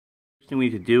thing we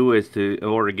need to do is in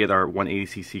order to get our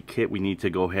 180cc kit, we need to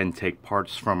go ahead and take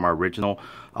parts from our original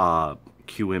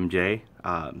QMJ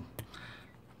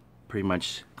pretty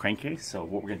much crankcase. So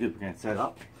what we're going to do is we're going to set it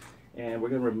up and we're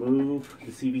going to remove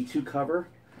the CV2 cover,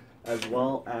 as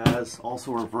well as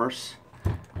also reverse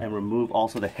and remove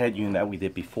also the head unit that we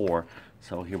did before.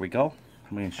 So here we go.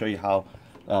 I'm going to show you how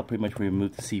pretty much we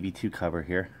remove the CV2 cover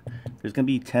here. There's going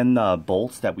to be 10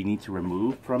 bolts that we need to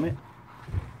remove from it.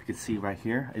 You can see right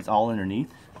here, it's all underneath.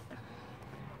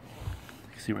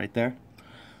 You see right there?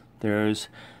 There's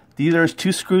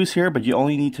 2 screws here, but you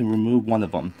only need to remove one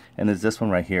of them. And there's this one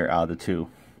right here out of the 2.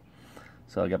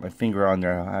 So I got my finger on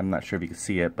there. I'm not sure if you can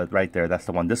see it, but right there, that's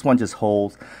the one. This one just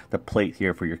holds the plate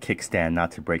here for your kickstand,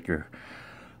 not to break your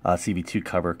CV2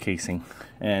 cover casing.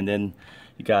 And then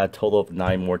you got a total of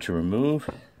 9 more to remove.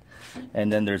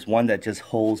 And then there's one that just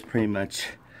holds pretty much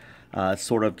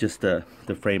sort of just the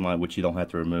frame on it, which you don't have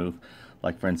to remove.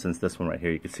 Like for instance, this one right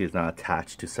here, you can see it's not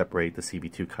attached to separate the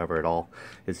CV2 cover at all.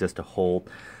 It's just a hold.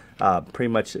 Pretty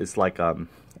much it's like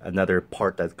another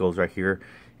part that goes right here.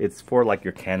 It's for like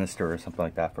your canister or something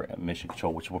like that for emission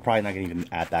control, which we're probably not going to even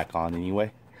add back on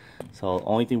anyway. So the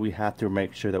only thing we have to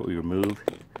make sure that we remove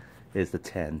is the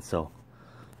 10. So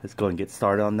let's go and get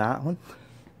started on that one.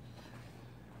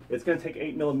 It's going to take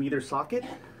 8mm socket.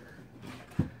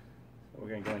 We're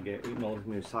going to go and get an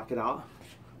 8mm socket out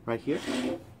right here.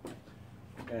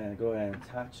 And go ahead and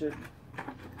attach it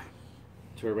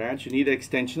to a wrench. You need an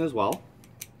extension as well.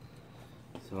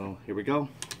 So here we go.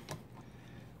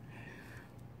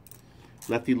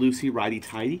 Lefty loosey, righty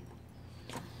tighty.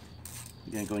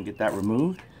 We're going to go and get that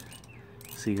removed.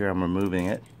 See here, I'm removing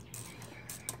it.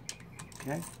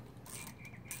 Okay.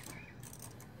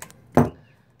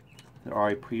 They're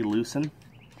already pre-loosened.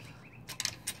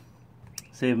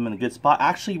 Save them in a good spot.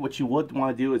 Actually, what you would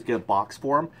want to do is get a box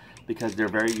for them because they're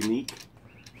very unique.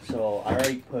 So I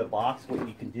already put a box. What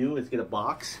you can do is get a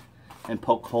box and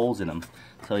poke holes in them.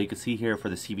 So you can see here for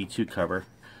the CV2 cover.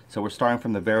 So we're starting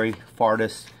from the very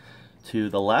farthest to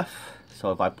the left.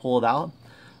 So if I pull it out,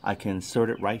 I can insert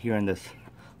it right here in this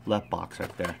left box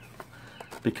right there.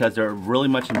 Because they're really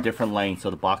much in different lanes,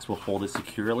 so the box will hold it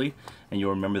securely and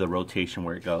you'll remember the rotation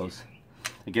where it goes.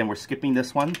 Again, we're skipping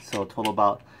this one, so total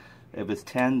about, if it's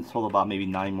 10, total about maybe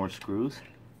 9 more screws.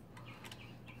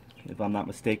 If I'm not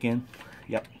mistaken.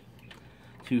 Yep.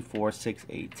 2, 4, 6,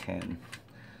 8, 10.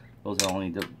 Those are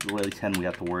only the really 10 we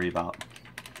have to worry about.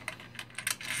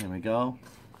 There we go.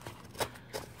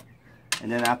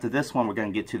 And then after this one, we're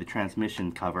going to get to the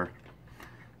transmission cover.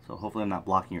 So hopefully I'm not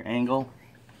blocking your angle.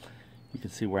 You can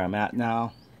see where I'm at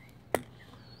now.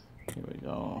 Here we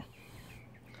go.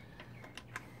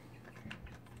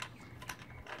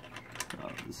 So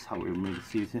this is how we remove the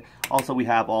seats. Also, we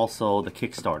have also the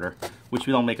Kickstarter, which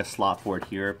we don't make a slot for it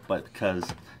here, but because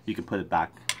you can put it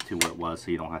back to where it was, so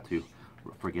you don't have to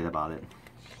forget about it.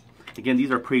 Again,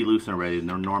 these are pre-loosened already, and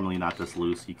they're normally not this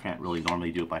loose. You can't really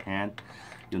normally do it by hand.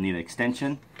 You'll need an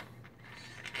extension.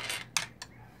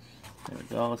 There we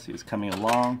go. See, it's coming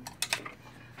along.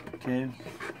 Okay,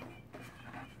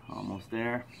 almost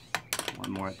there.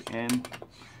 One more at the end.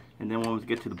 And then when we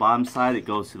get to the bottom side, it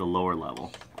goes to the lower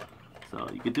level. So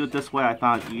you can do it this way. I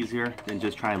found it easier than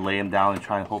just trying to lay them down and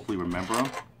try and hopefully remember them.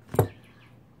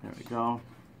 There we go.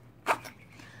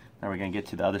 Now we're going to get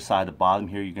to the other side, the bottom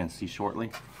here, you're going to see shortly.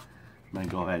 I'm going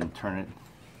to go ahead and turn it.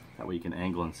 That way you can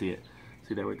angle and see it.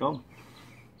 See, there we go.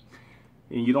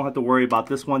 And you don't have to worry about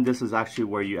this one. This is actually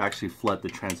where you actually flood the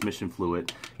transmission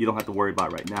fluid. You don't have to worry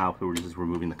about it right now if we're just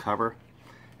removing the cover.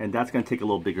 And that's going to take a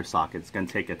little bigger socket. It's going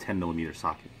to take a 10mm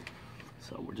socket.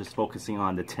 So we're just focusing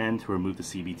on the 10 to remove the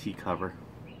CVT cover.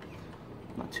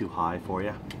 Not too high for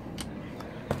you.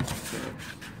 So,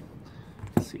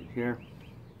 let's see here.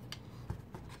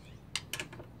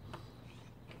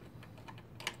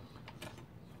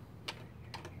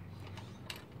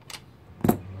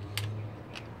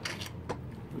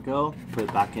 Go, put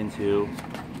it back into,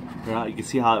 you can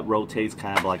see how it rotates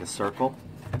kind of like a circle.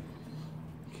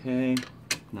 Okay,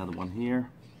 another one here.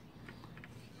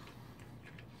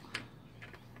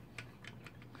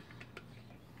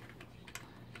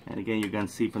 And again, you're going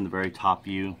to see from the very top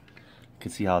view, you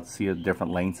can see how it's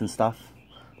different lengths and stuff.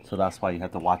 So that's why you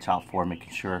have to watch out for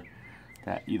making sure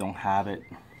that you don't have it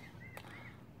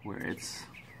where it's,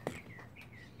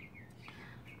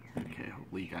 okay,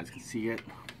 hopefully you guys can see it.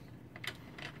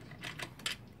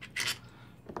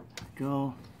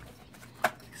 Go.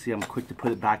 See, I'm quick to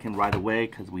put it back in right away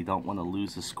because we don't want to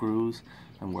lose the screws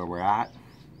and where we're at.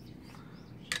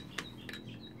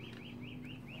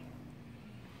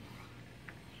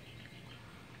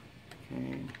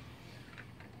 Okay.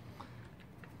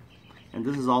 And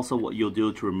this is also what you'll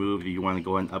do to remove if you want to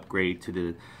go and upgrade to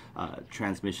the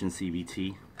transmission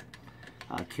CVT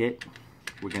kit.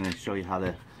 We're going to show you how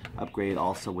to upgrade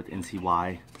also with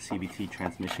NCY CVT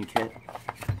transmission kit.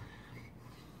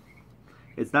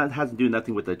 It's not, it has to do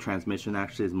nothing with the transmission,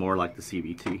 actually. It's more like the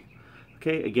CVT.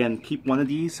 Okay, again, keep one of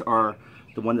these, or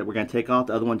the one that we're going to take off.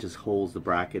 The other one just holds the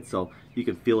bracket, so you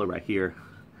can feel it right here.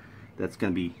 That's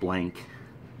going to be blank.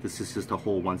 This is just to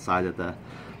hold one side of the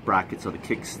bracket so the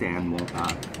kickstand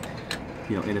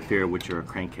won't interfere with your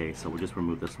crankcase. So we'll just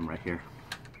remove this one right here.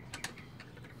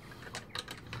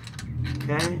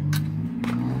 Okay,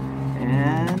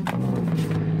 and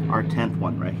our 10th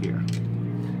one right here,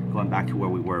 going back to where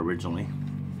we were originally.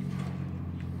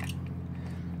 Okay,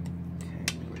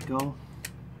 there we go.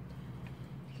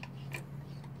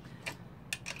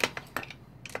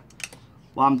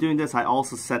 While I'm doing this, I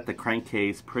also set the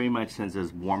crankcase, pretty much since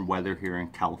it's warm weather here in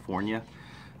California.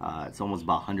 It's almost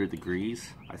about 100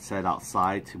 degrees. I set it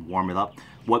outside to warm it up.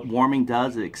 What warming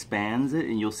does, it expands it,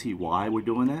 and you'll see why we're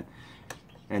doing it.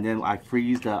 And then I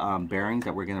freeze the bearings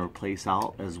that we're going to replace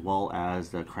out, as well as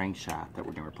the crankshaft that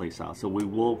we're going to replace out. So we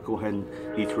will go ahead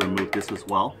and need to remove this as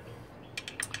well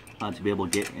to be able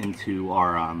to get into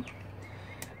our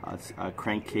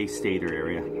crankcase stator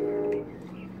area.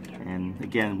 And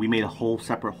again, we made a whole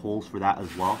separate holes for that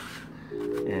as well.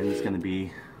 And it's going to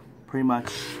be pretty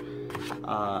much,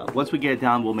 once we get it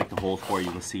down, we'll make the holes for you.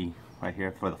 You'll see right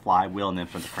here for the flywheel and then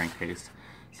for the crankcase.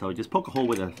 So just poke a hole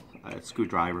with a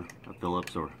screwdriver, a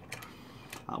Phillips, or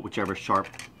whichever sharp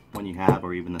one you have,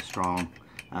 or even a strong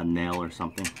nail or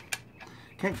something.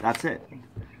 Okay, that's it.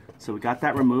 So we got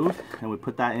that removed, and we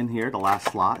put that in here, the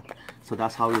last slot. So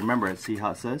that's how we remember it. See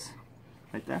how it says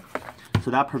right there? So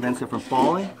that prevents it from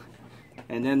falling.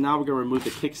 And then now we're going to remove the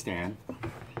kickstand.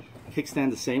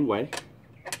 Kickstand the same way.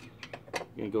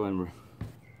 You're going to go and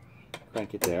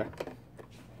crank it there.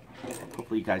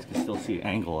 Hopefully you guys can still see the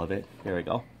angle of it. There we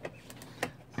go.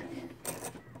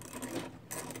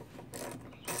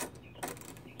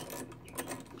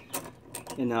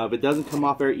 And now if it doesn't come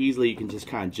off very easily, you can just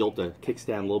kind of jolt the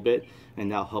kickstand a little bit,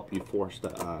 and that'll help you force the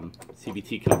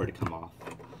CVT cover to come off.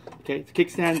 Okay, the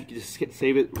kickstand, you can just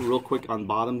save it real quick on the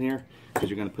bottom here, because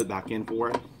you're going to put it back in for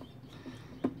it.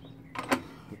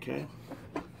 Okay,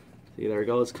 see, there it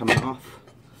goes, coming off.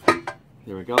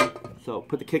 There we go. So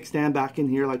put the kickstand back in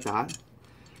here like that,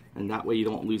 and that way you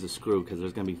don't lose a screw, because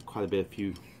there's going to be quite a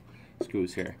few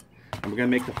screws here. And we're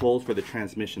going to make the holes for the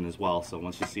transmission as well, so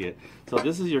once you see it. So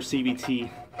this is your CVT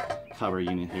cover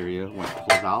unit here, when it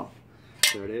pulls out.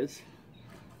 There it is.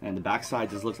 And the back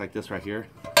side just looks like this right here.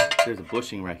 There's a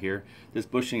bushing right here. This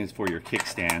bushing is for your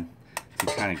kickstand to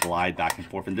kind of glide back and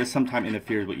forth. And this sometimes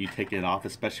interferes with you taking it off,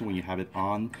 especially when you have it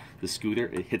on the scooter.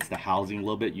 It hits the housing a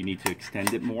little bit. You need to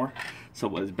extend it more. So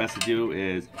what is best to do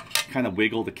is kind of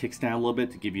wiggle the kickstand a little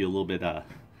bit to give you a little bit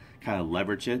kind of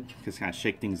leverage it, just kind of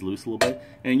shake things loose a little bit,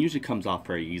 and it usually comes off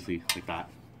very easily like that.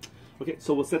 Okay,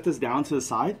 so we'll set this down to the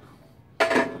side.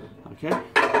 Okay,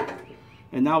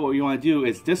 and now what we want to do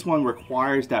is, this one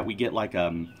requires that we get like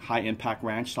a high impact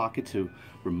wrench socket to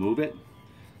remove it.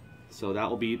 So that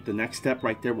will be the next step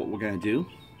right there, what we're going to do,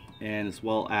 and as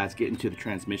well as get into the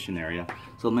transmission area.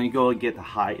 So let me go and get the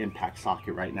high impact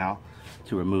socket right now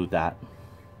to remove that.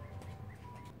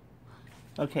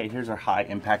 Okay, here's our high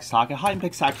impact socket. High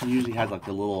impact socket usually has like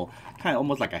a little, kind of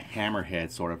almost like a hammerhead,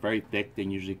 sort of very thick. They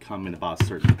usually come in about a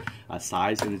certain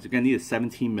size, and you're going to need a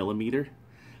 17 millimeter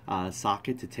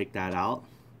socket to take that out.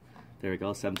 There we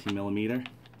go, 17 millimeter.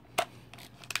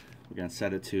 We're going to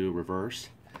set it to reverse.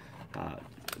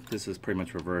 This is pretty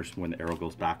much reverse when the arrow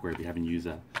goes backward if you haven't used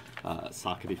a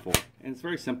socket before. And it's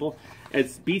very simple.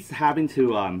 It beats having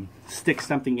to stick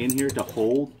something in here to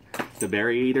hold the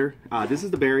variator. This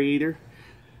is the variator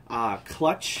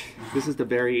clutch. This is the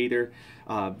variator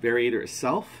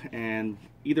itself, and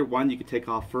either one you can take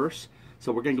off first.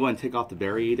 So we're going to go ahead and take off the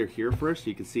variator here first.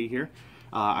 You can see here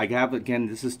I have, again,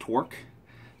 this is torque.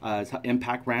 It's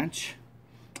impact wrench,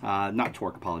 not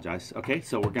torque, apologize. Okay,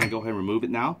 so we're going to go ahead and remove it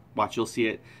now. Watch, you'll see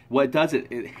it. What it does,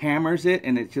 it hammers it,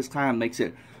 and it just kind of makes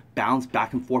it bounce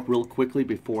back and forth real quickly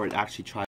before it actually tries